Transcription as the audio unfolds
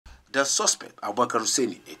The suspect, Abubakar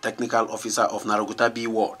Hussaini, a technical officer of Naraguta B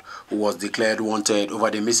ward, who was declared wanted over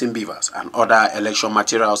the missing Bvas and other election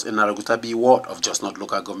materials in Naraguta B ward of Just Not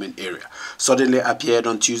local government area, suddenly appeared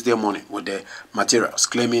on Tuesday morning with the materials,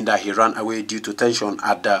 claiming that he ran away due to tension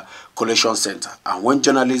at the collation center. And when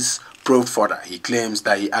journalists probed further, he claims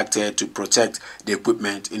that he acted to protect the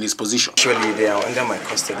equipment in his position. Actually, they are under my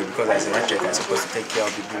custody because as an architect, I'm supposed to take care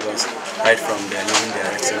of the Bvas right from their living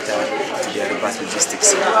direct center to their Bvas logistics.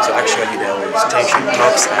 So actually, there was tension,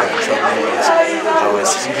 talks, and troubling us. I was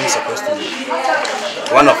even supposed to.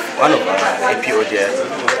 One of our APO there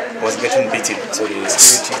was getting beaten, so the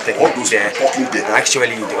security taking there.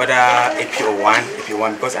 Actually, the other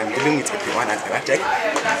APO1, because I'm dealing with APO1 as an architect,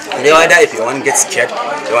 the other APO1 gets scared.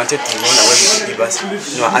 They wanted to run away with the Bvas.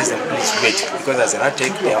 No, I asked them, please wait, because as an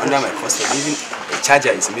architect, they are under my custody. Even a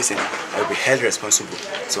charger is missing, I will be held responsible.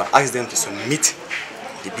 So I asked them to submit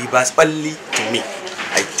the Bvas only to me.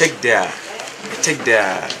 I take their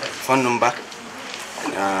phone number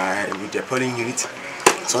with their polling unit.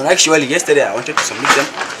 So actually, yesterday I wanted to submit them.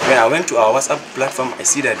 When I went to our WhatsApp platform, I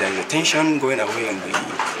see that there is a tension going away in the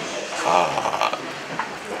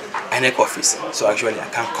Inec office. So actually, I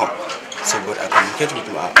can't come. So, but I communicated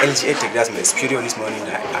with our LGA tech, that's my superior this morning,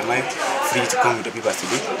 that am I free to come with the Bvas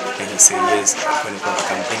today? And he said yes, when I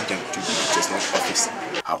can bring them to the Just Not office.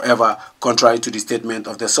 However, contrary to the statement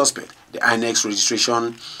of the suspect, the Inec's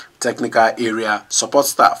registration technical area support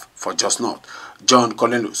staff for Just Not, John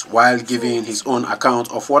Colenus, while giving his own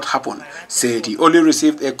account of what happened, said he only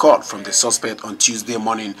received a call from the suspect on Tuesday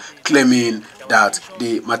morning, claiming that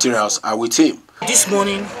the materials are with him. This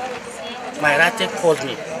morning, my writer called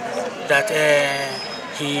me that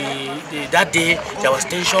that day there was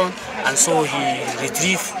tension, and so he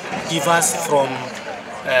retrieved Bvas from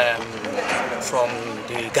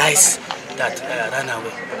the guys that ran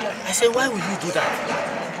away. I said, why will you do that?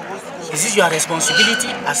 Is it your responsibility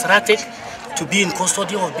as RATEC to be in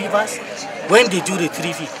custody of Bvas when they do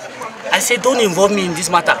retrieve it? I said, don't involve me in this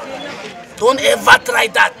matter. Don't ever try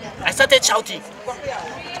that. I started shouting.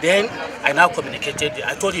 Then I now communicated.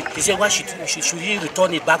 I told him. He said, why should he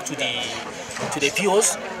return it back to the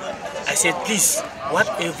POs? I said, please,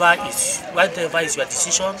 whatever is your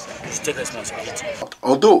decision, you take responsibility.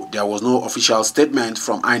 Although there was no official statement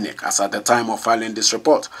from Inec as at the time of filing this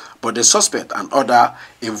report, but the suspect and other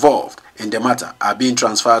involved in the matter are being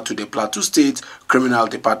transferred to the Plateau State Criminal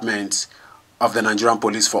Department of the Nigerian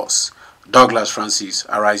Police Force. Douglas Francis,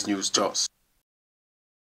 Arise News, Jos.